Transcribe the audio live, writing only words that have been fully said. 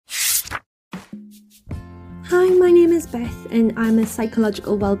Hi, my name is Beth and I'm a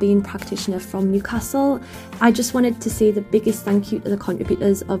psychological wellbeing practitioner from Newcastle. I just wanted to say the biggest thank you to the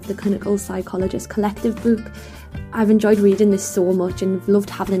contributors of the Clinical Psychologist Collective book. I've enjoyed reading this so much and loved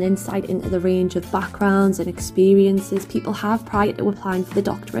having an insight into the range of backgrounds and experiences people have prior to applying for the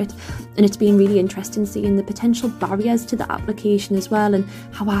doctorate, and it's been really interesting seeing the potential barriers to the application as well and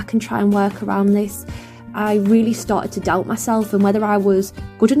how I can try and work around this. I really started to doubt myself and whether I was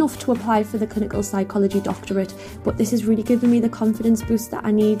good enough to apply for the clinical psychology doctorate, but this has really given me the confidence boost that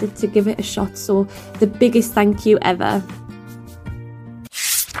I needed to give it a shot, so the biggest thank you ever.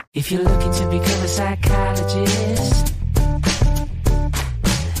 If you're looking to become a psychologist,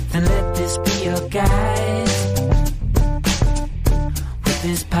 then let this be your guide. With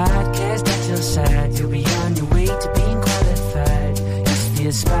this podcast at your side, you'll be on your way to being qualified. It's the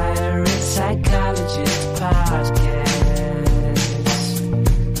Aspiring Psychologist Podcast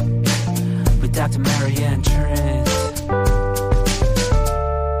with Dr. Marianne Trent.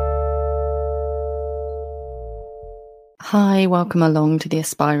 Hi, welcome along to the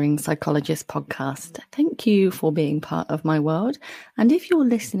Aspiring Psychologist Podcast. Thank you for being part of my world. And if you're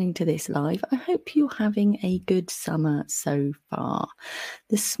listening to this live, I hope you're having a good summer so far.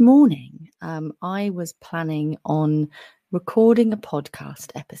 This morning, I was planning on recording a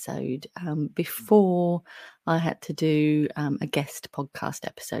podcast episode before I had to do a guest podcast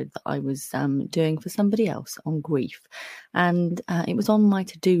episode that I was doing for somebody else on grief. And it was on my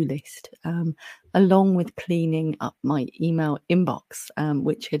to-do list, along with cleaning up my email inbox,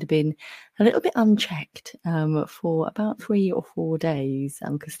 which had been a little bit unchecked for about 3 or 4 days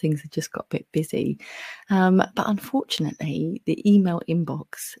because things had just got a bit busy. But unfortunately, the email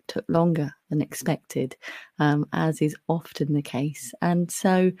inbox took longer than expected, as is often the case. And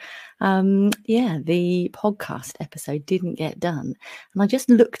so, the podcast episode didn't get done. And I just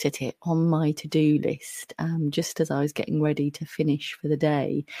looked at it on my to-do list just as I was getting ready to finish for the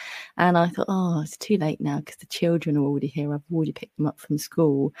day. And I thought, it's too late now because the children are already here. I've already picked them up from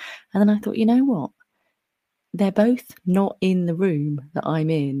school. And then I thought, you know what? They're both not in the room that I'm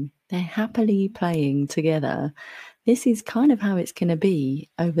in. They're happily playing together. This is kind of how it's going to be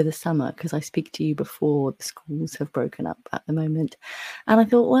over the summer because I speak to you before the schools have broken up at the moment. And I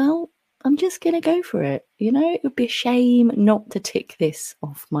thought, well, I'm just going to go for it. You know, it would be a shame not to tick this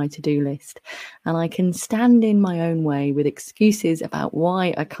off my to-do list. And I can stand in my own way with excuses about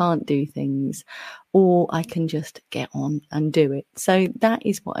why I can't do things, or I can just get on and do it. So that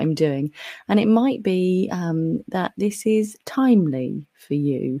is what I'm doing. And it might be that this is timely for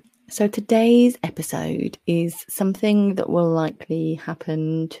you. So today's episode is something that will likely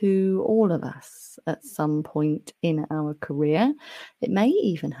happen to all of us at some point in our career. It may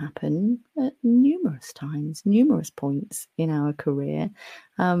even happen at numerous times, numerous points in our career,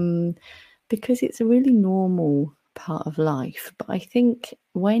 because it's a really normal part of life. But I think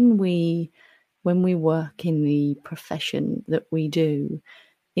when we work in the profession that we do,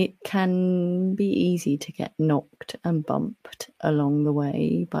 it can be easy to get knocked and bumped along the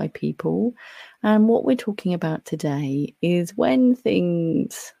way by people. And what we're talking about today is when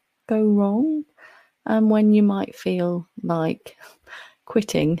things go wrong and when you might feel like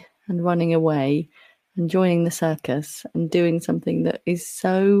quitting and running away and joining the circus and doing something that is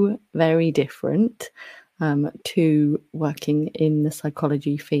so very different to working in the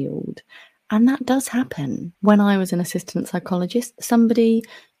psychology field. And that does happen. When I was an assistant psychologist, somebody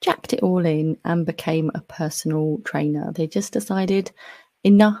jacked it all in and became a personal trainer. They just decided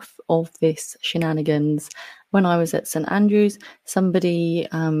enough of this shenanigans. When I was at St Andrews, somebody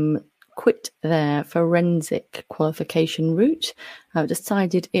quit their forensic qualification route,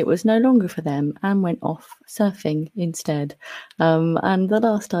 decided it was no longer for them and went off surfing instead. And the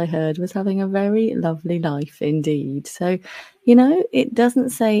last I heard was having a very lovely life indeed. So, you know, it doesn't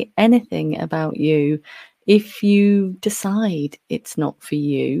say anything about you if you decide it's not for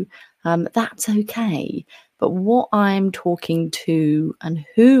you. That's okay. But what I'm talking to and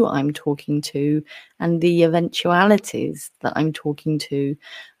who I'm talking to and the eventualities that I'm talking to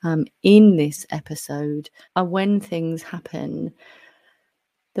in this episode are when things happen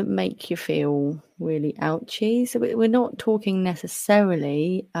that make you feel really ouchy. So we're not talking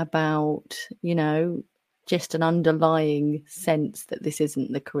necessarily about, you know, just an underlying sense that this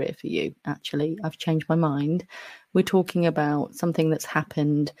isn't the career for you. Actually, I've changed my mind. We're talking about something that's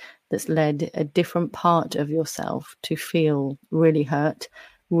happened that's led a different part of yourself to feel really hurt,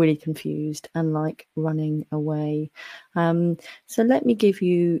 really confused and like running away. So let me give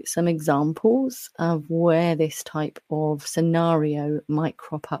you some examples of where this type of scenario might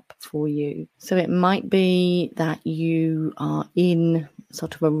crop up for you. So it might be that you are in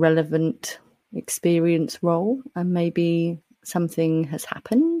sort of a relevant experience role, and maybe something has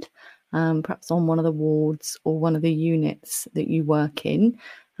happened, perhaps on one of the wards or one of the units that you work in.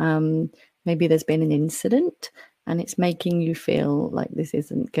 Maybe there's been an incident and it's making you feel like this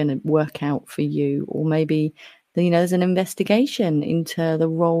isn't going to work out for you, or maybe there's an investigation into the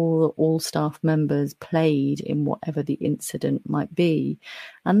role that all staff members played in whatever the incident might be.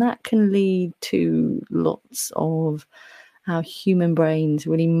 And that can lead to lots of our human brains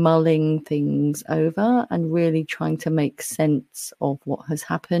really mulling things over and really trying to make sense of what has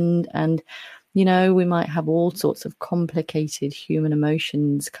happened. And we might have all sorts of complicated human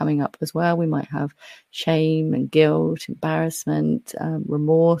emotions coming up as well. We might have shame and guilt, embarrassment,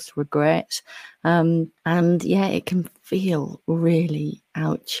 remorse, regret. And it can feel really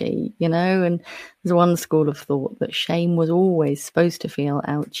ouchy, and there's one school of thought that shame was always supposed to feel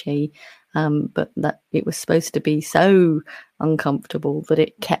ouchy, but that it was supposed to be so uncomfortable that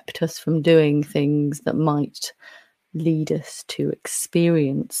it kept us from doing things that might lead us to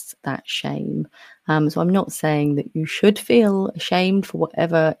experience that shame. So I'm not saying that you should feel ashamed for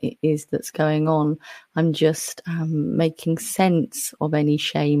whatever it is that's going on. I'm just making sense of any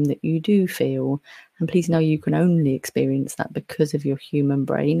shame that you do feel. And please know you can only experience that because of your human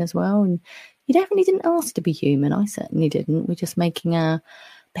brain as well. And you definitely didn't ask to be human. I certainly didn't. We're just making our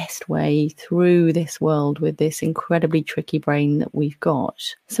best way through this world with this incredibly tricky brain that we've got.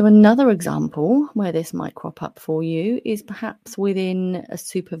 So another example where this might crop up for you is perhaps within a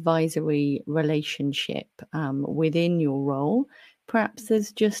supervisory relationship within your role. Perhaps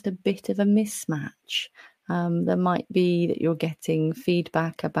there's just a bit of a mismatch. There might be that you're getting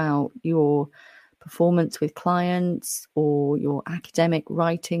feedback about your performance with clients, or your academic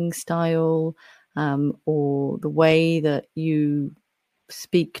writing style, or the way that you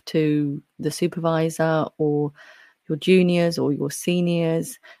speak to the supervisor or your juniors or your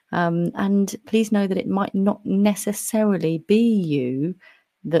seniors, and please know that it might not necessarily be you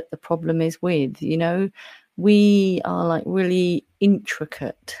that the problem is with. We are like really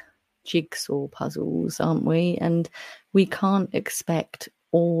intricate jigsaw puzzles, aren't we? And we can't expect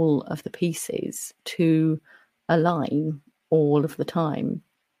all of the pieces to align all of the time.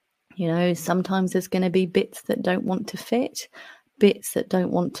 Sometimes there's going to be bits that don't want to fit, bits that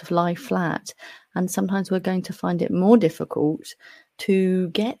don't want to lie flat, and sometimes we're going to find it more difficult to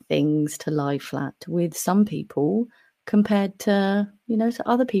get things to lie flat with some people compared to to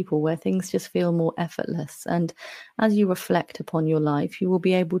other people, where things just feel more effortless. And as you reflect upon your life, you will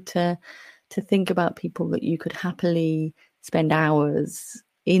be able to think about people that you could happily spend hours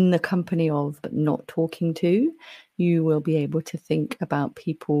in the company of but not talking to. You will be able to think about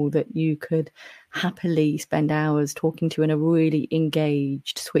people that you could happily spend hours talking to in a really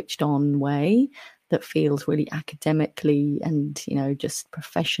engaged, switched on way that feels really academically and just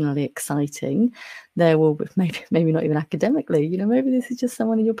professionally exciting. There will be maybe not even academically, maybe this is just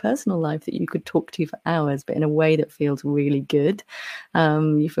someone in your personal life that you could talk to for hours, but in a way that feels really good.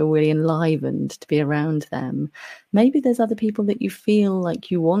 You feel really enlivened to be around them. Maybe there's other people that you feel like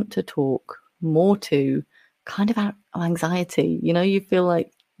you want to talk more to, kind of out of anxiety. You feel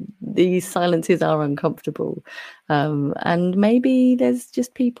like these silences are uncomfortable, and maybe there's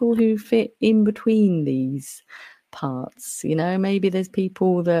just people who fit in between these parts. Maybe there's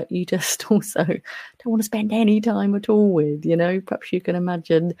people that you just also don't want to spend any time at all with. Perhaps you can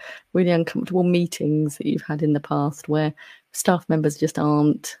imagine really uncomfortable meetings that you've had in the past where staff members just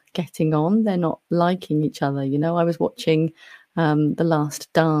aren't getting on, they're not liking each other. I was watching The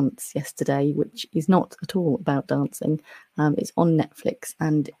Last Dance yesterday, which is not at all about dancing. It's on Netflix,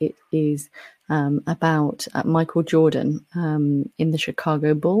 and it is about Michael Jordan in the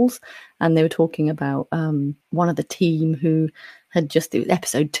Chicago Bulls. And they were talking about one of the team who had just, it was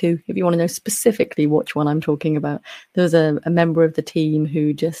episode 2. If you want to know specifically which one I'm talking about, there was a member of the team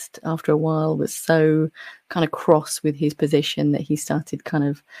who just after a while was so kind of cross with his position that he started kind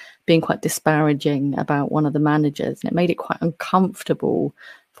of being quite disparaging about one of the managers, and it made it quite uncomfortable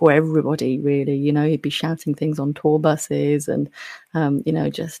for everybody, really. He'd be shouting things on tour buses, and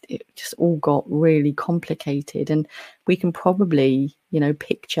it just all got really complicated. And we can probably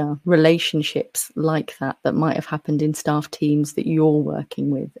picture relationships like that might have happened in staff teams that you're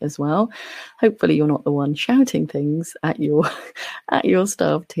working with as well. Hopefully you're not the one shouting things at your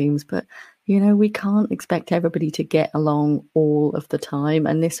staff teams, but We can't expect everybody to get along all of the time.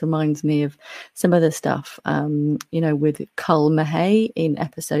 And this reminds me of some other stuff, with Cull Mahay in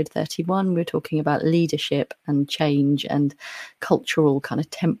episode 31. We're talking about leadership and change and cultural kind of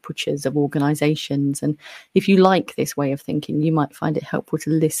temperatures of organizations. And if you like this way of thinking, you might find it helpful to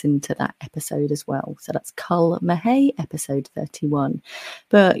listen to that episode as well. So that's Cull Mahay, episode 31.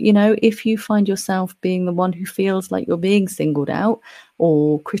 But, if you find yourself being the one who feels like you're being singled out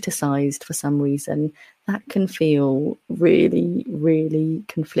or criticized for some reason, that can feel really, really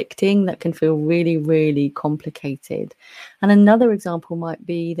conflicting. That can feel really, really complicated. And another example might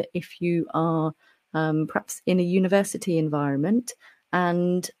be that if you are perhaps in a university environment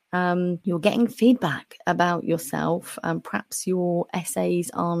and you're getting feedback about yourself, and perhaps your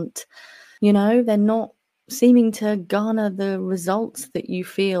essays aren't, they're not seeming to garner the results that you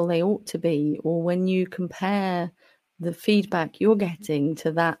feel they ought to be, or when you compare the feedback you're getting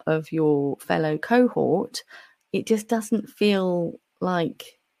to that of your fellow cohort, it just doesn't feel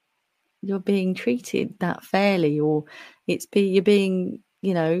like you're being treated that fairly, or you're being,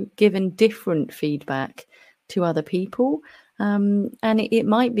 given different feedback to other people. And it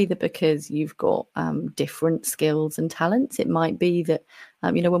might be that because you've got different skills and talents, it might be that,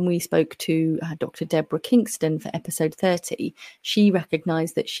 when we spoke to Dr. Deborah Kingston for episode 30, she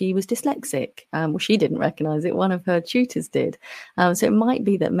recognised that she was dyslexic. Well, she didn't recognise it, one of her tutors did. So it might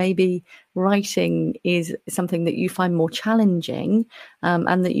be that maybe writing is something that you find more challenging,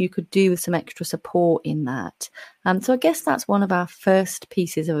 and that you could do with some extra support in that. So I guess that's one of our first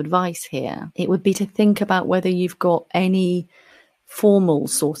pieces of advice here. It would be to think about whether you've got any formal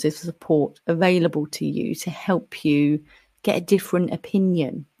sources of support available to you to help you get a different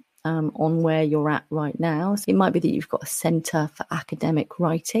opinion on where you're at right now. So it might be that you've got a centre for academic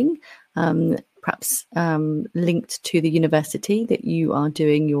writing, perhaps linked to the university that you are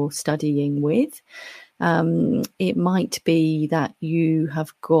doing your studying with. It might be that you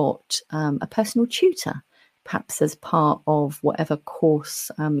have got a personal tutor, perhaps as part of whatever course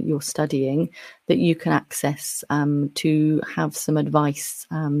you're studying, that you can access to have some advice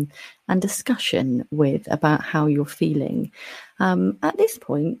and discussion with about how you're feeling. At this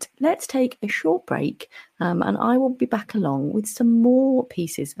point, let's take a short break, and I will be back along with some more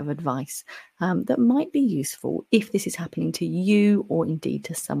pieces of advice that might be useful if this is happening to you, or indeed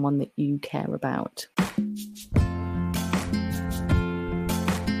to someone that you care about.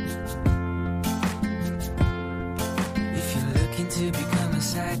 To become a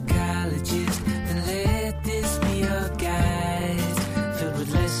psychologist, then let this be your guide, filled with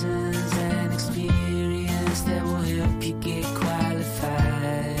lessons and experience that will help you get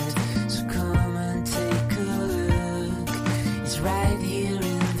qualified. So come and take a look. It's right here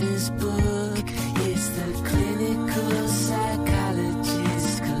in this book. It's the Clinical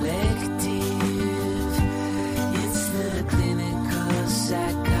Psychologist Collective. It's the Clinical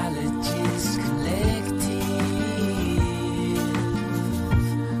Psychologist Collective.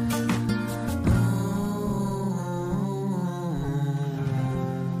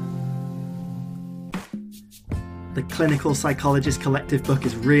 The Clinical Psychologist Collective book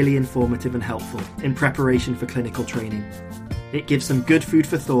is really informative and helpful in preparation for clinical training. It gives some good food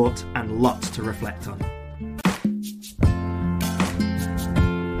for thought and lots to reflect on.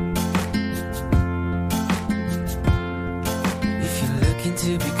 If you're looking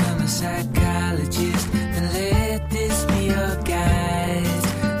to become a psychologist, then let this be your guide,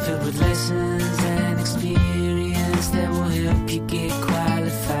 filled with lessons and experience that will help you get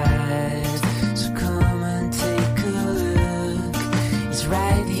qualified. So come and take a look. It's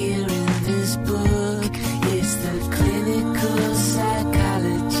right here in this book. It's the Clinical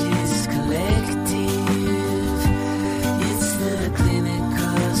Psychologist Collective. It's the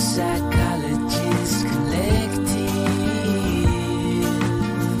Clinical Psychologist Collective.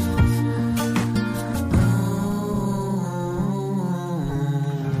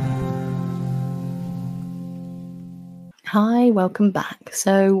 Hi, welcome back.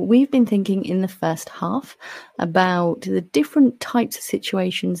 So we've been thinking in the first half about the different types of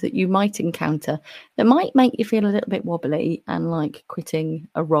situations that you might encounter that might make you feel a little bit wobbly and like quitting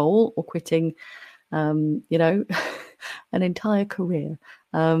a role or quitting, an entire career.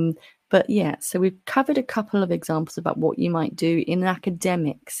 But yeah, so we've covered a couple of examples about what you might do in an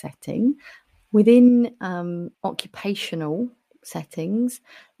academic setting. Within occupational settings,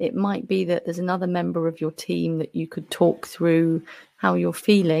 It might be that there's another member of your team that you could talk through how you're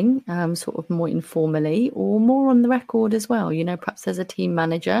feeling, sort of more informally or more on the record as well. Perhaps there's a team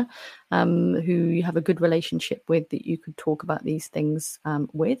manager who you have a good relationship with that you could talk about these things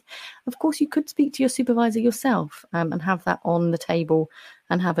with. Of course, you could speak to your supervisor yourself and have that on the table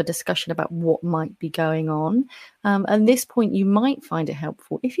and have a discussion about what might be going on. At this point, you might find it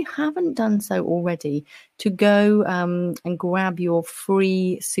helpful, if you haven't done so already, to go and grab your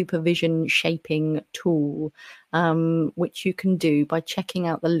free supervision shaping tool, which you can do by checking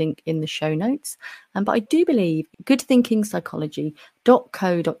out the link in the show notes. But I do believe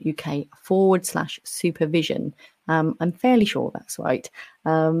goodthinkingpsychology.co.uk/supervision. I'm fairly sure that's right.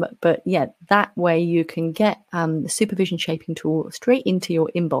 But yeah, that way you can get the supervision shaping tool straight into your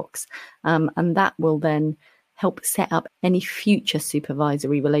inbox, and that will then help set up any future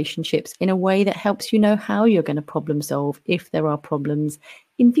supervisory relationships in a way that helps you know how you're going to problem solve if there are problems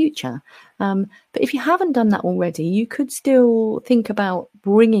in future. But if you haven't done that already, you could still think about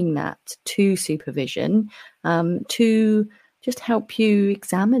bringing that to supervision to just help you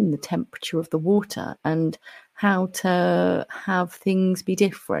examine the temperature of the water and how to have things be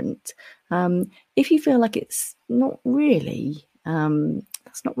different. If you feel like it's not really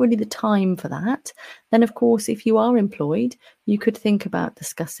that's not really the time for that, then of course, if you are employed, you could think about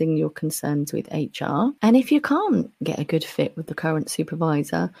discussing your concerns with HR. And if you can't get a good fit with the current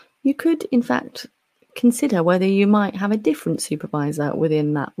supervisor, you could in fact consider whether you might have a different supervisor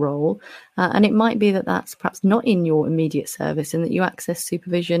within that role. And it might be that that's perhaps not in your immediate service and that you access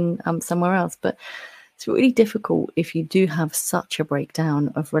supervision somewhere else. But it's really difficult if you do have such a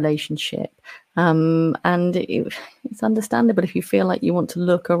breakdown of relationship. And it's understandable if you feel like you want to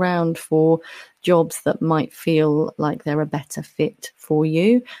look around for jobs that might feel like they're a better fit for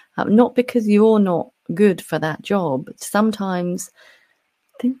you. Not because you're not good for that job. Sometimes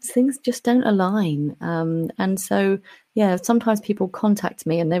things just don't align. And so, yeah, sometimes people contact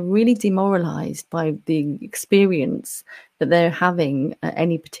me and they're really demoralized by the experience that they're having at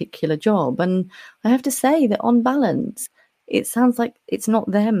any particular job. And I have to say that on balance, it sounds like it's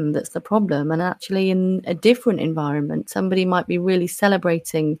not them that's the problem. And actually in a different environment, somebody might be really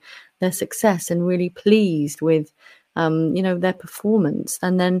celebrating their success and really pleased with their performance,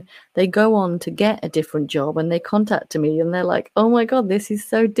 and then they go on to get a different job and they contact me and they're like, oh my God, this is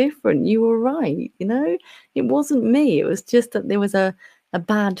so different. You were right. It wasn't me. It was just that there was a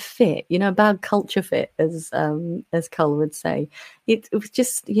bad fit, a bad culture fit, as Cull would say. It was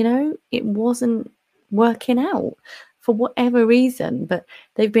just, it wasn't working out for whatever reason, but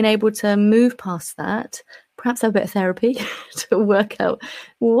they've been able to move past that, perhaps have a bit of therapy to work out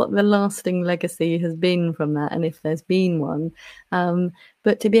what the lasting legacy has been from that, and if there's been one.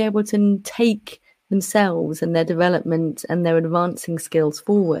 But to be able to take themselves and their development and their advancing skills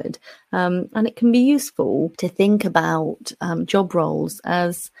forward. And it can be useful to think about job roles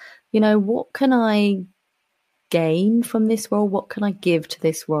as, what can I gain from this role? What can I give to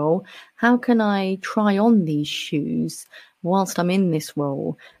this role? How can I try on these shoes whilst I'm in this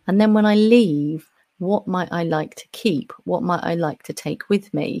role? And then when I leave, what might I like to keep? What might I like to take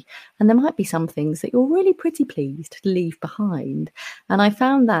with me? And there might be some things that you're really pretty pleased to leave behind. And I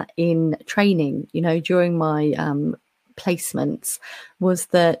found that in training, during my placements, was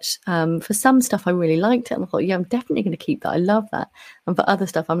that for some stuff I really liked it. And I thought, yeah, I'm definitely going to keep that. I love that. And for other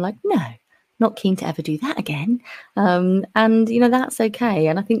stuff, I'm like, no, not keen to ever do that again. And, that's okay.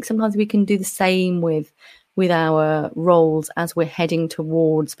 And I think sometimes we can do the same with our roles as we're heading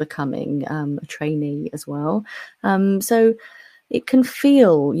towards becoming a trainee as well. So it can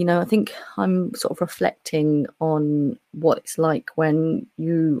feel, I think I'm sort of reflecting on what it's like when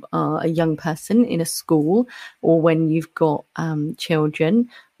you are a young person in a school, or when you've got children,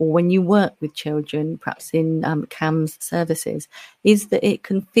 or when you work with children, perhaps in CAMS services, is that it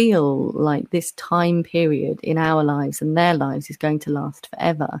can feel like this time period in our lives and their lives is going to last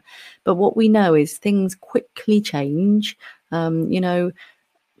forever. But what we know is things quickly change.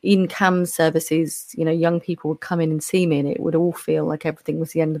 In CAMS services, young people would come in and see me and it would all feel like everything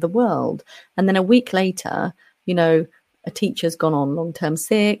was the end of the world. And then a week later, a teacher's gone on long-term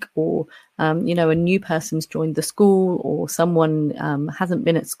sick, or, a new person's joined the school, or someone hasn't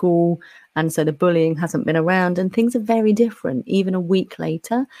been at school, and so the bullying hasn't been around, and things are very different even a week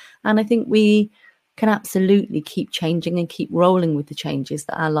later. And I think we can absolutely keep changing and keep rolling with the changes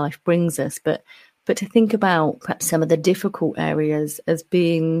that our life brings us. But to think about perhaps some of the difficult areas as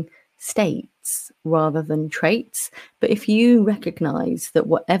being states rather than traits. But if you recognize that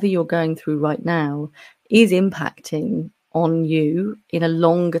whatever you're going through right now is impacting on you in a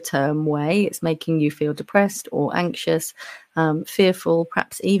longer term way, it's making you feel depressed or anxious, fearful,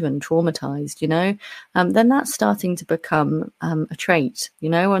 perhaps even traumatized, then that's starting to become a trait,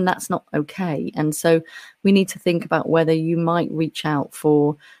 and that's not okay. And so we need to think about whether you might reach out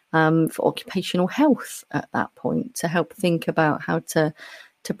for occupational health at that point to help think about how to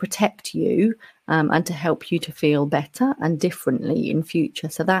protect you and to help you to feel better and differently in future.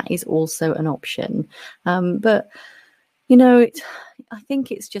 So that is also an option. But, I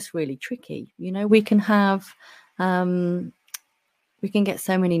think it's just really tricky. We can have, we can get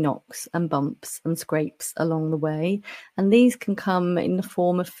so many knocks and bumps and scrapes along the way. And these can come in the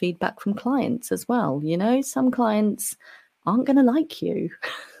form of feedback from clients as well. Some clients aren't going to like you.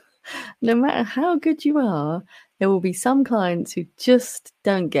 No matter how good you are, there will be some clients who just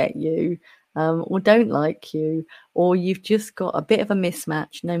don't get you or don't like you, or you've just got a bit of a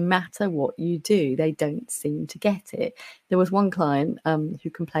mismatch. No matter what you do, they don't seem to get it. There was one client who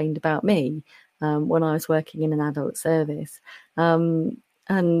complained about me when I was working in an adult service. And,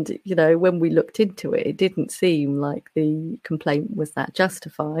 when we looked into it, it didn't seem like the complaint was that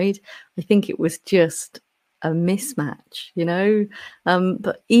justified. I think it was just a mismatch,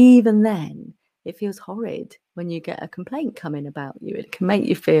 but even then it feels horrid when you get a complaint coming about you. It can make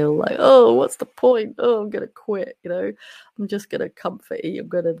you feel like, oh, what's the point? Oh, I'm gonna quit, I'm just gonna comfort eat, I'm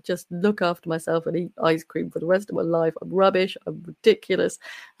gonna just look after myself and eat ice cream for the rest of my life. I'm rubbish, I'm ridiculous.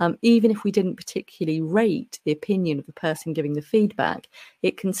 Even if we didn't particularly rate the opinion of the person giving the feedback,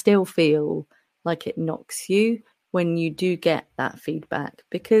 it can still feel like it knocks you when you do get that feedback,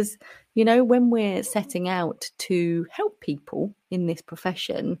 because when we're setting out to help people in this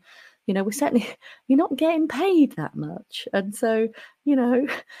profession, you're not getting paid that much. And so,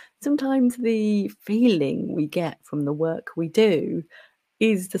 sometimes the feeling we get from the work we do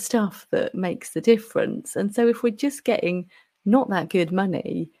is the stuff that makes the difference. And so if we're just getting not that good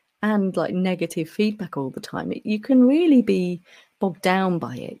money and like negative feedback all the time, you can really be bogged down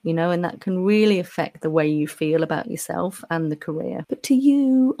by it, and that can really affect the way you feel about yourself and the career. But to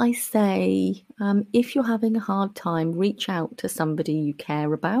you, I say, if you're having a hard time, reach out to somebody you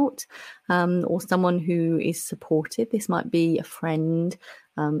care about, or someone who is supportive. This might be a friend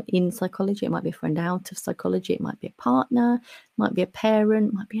in psychology, it might be a friend out of psychology, it might be a partner, it might be a parent,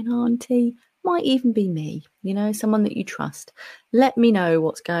 it might be an auntie, might even be me, someone that you trust. Let me know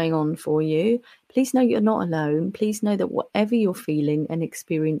what's going on for you. Please know you're not alone. Please know that whatever you're feeling and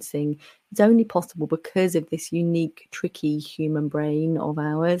experiencing is only possible because of this unique, tricky human brain of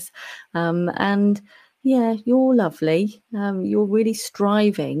ours. And yeah, you're lovely. You're really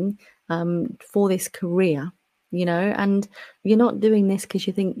striving for this career, and you're not doing this because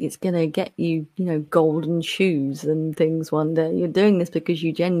you think it's going to get you, golden shoes and things one day. You're doing this because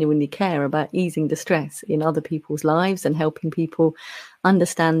you genuinely care about easing distress in other people's lives and helping people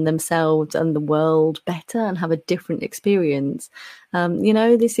understand themselves and the world better and have a different experience.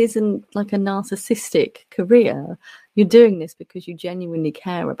 This isn't like a narcissistic career. You're doing this because you genuinely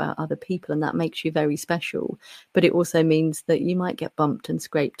care about other people, and that makes you very special. But it also means that you might get bumped and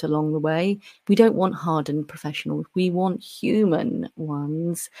scraped along the way. We don't want hardened professionals. We want human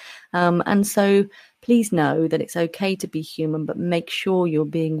ones. And so please know that it's okay to be human, but make sure you're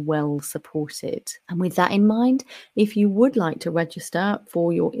being well supported. And with that in mind, if you would like to register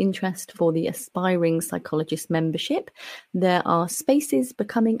for your interest for the Aspiring Psychologist membership, there are spaces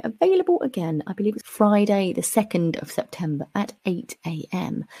becoming available again. I believe it's Friday, the 2nd of September at 8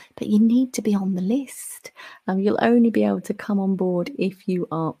 a.m. But you need to be on the list. You'll only be able to come on board if you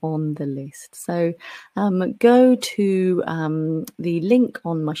are on the list. So go to the link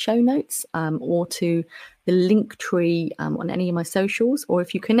on my show notes or to the link tree on any of my socials, or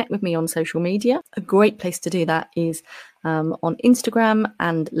if you connect with me on social media. A great place to do that is on Instagram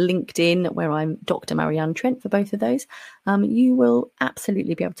and LinkedIn, where I'm Dr. Marianne Trent for both of those. You will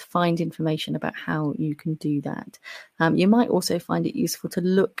absolutely be able to find information about how you can do that. You might also find it useful to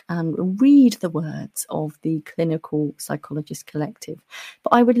look and read the words of the Clinical Psychologist Collective.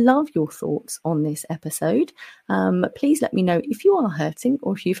 But I would love your thoughts on this episode. Please let me know if you are hurting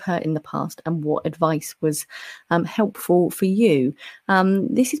or if you've hurt in the past and what advice was helpful for you.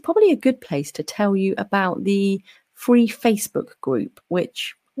 This is probably a good place to tell you about the free Facebook group,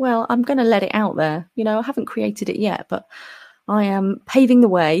 which, well, I'm going to let it out there. I haven't created it yet, but I am paving the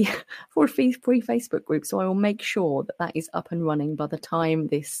way for a free Facebook group. So I will make sure that that is up and running by the time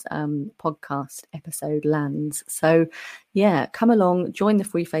this podcast episode lands. So yeah, come along, join the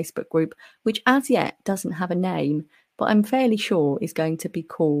free Facebook group, which as yet doesn't have a name, but I'm fairly sure is going to be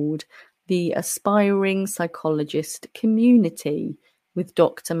called the Aspiring Psychologist Community with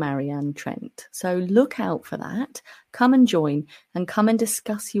Dr. Marianne Trent. So look out for that. come and join and come and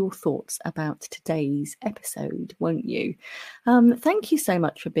discuss your thoughts about today's episode, won't you? Thank you so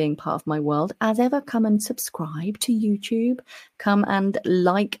much for being part of my world. As ever, come and subscribe to YouTube. Come and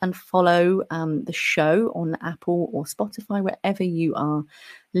like and follow the show on Apple or Spotify, wherever you are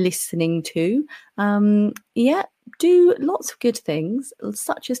listening to. Do lots of good things,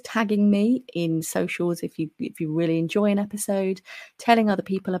 such as tagging me in socials if you really enjoy an episode, telling other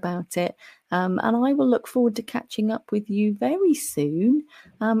people about it. And I will look forward to catching up with you very soon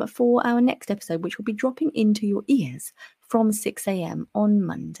for our next episode, which will be dropping into your ears from 6 a.m. on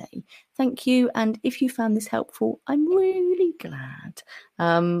Monday. Thank you. And if you found this helpful, I'm really glad.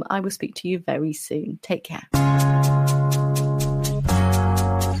 I will speak to you very soon. Take care.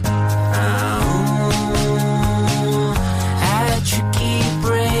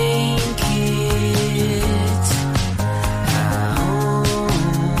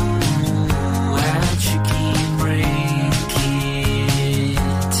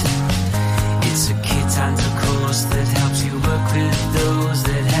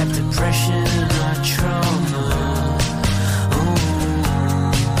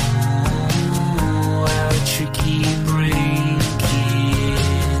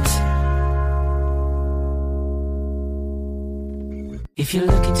 If you're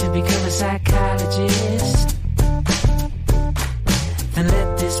looking to become a psychologist, then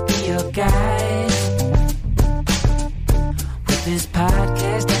let this be your guide. With this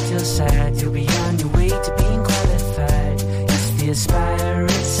podcast at your side, you'll be on your way to being qualified. It's the Aspiring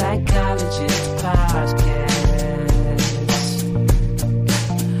Psychologist Podcast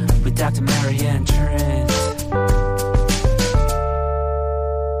with Dr. Marianne Trent.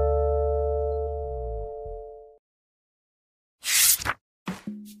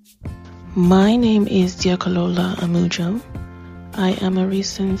 My name is Diakolola Amujo. I am a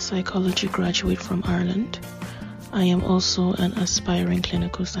recent psychology graduate from Ireland. I am also an aspiring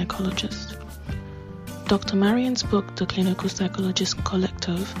clinical psychologist. Dr. Marianne's book, The Clinical Psychologist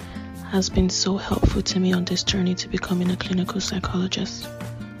Collective, has been so helpful to me on this journey to becoming a clinical psychologist.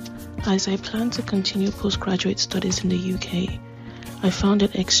 As I plan to continue postgraduate studies in the UK, I found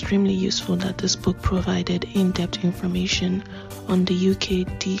it extremely useful that this book provided in-depth information on the UK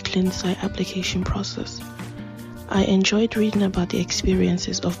DClinPsy application process. I enjoyed reading about the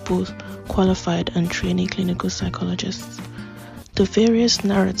experiences of both qualified and trainee clinical psychologists. The various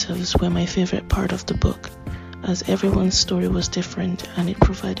narratives were my favorite part of the book, as everyone's story was different and it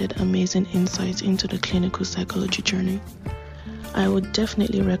provided amazing insights into the clinical psychology journey. I would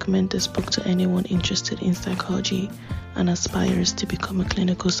definitely recommend this book to anyone interested in psychology and aspires to become a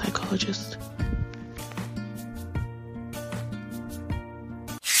clinical psychologist.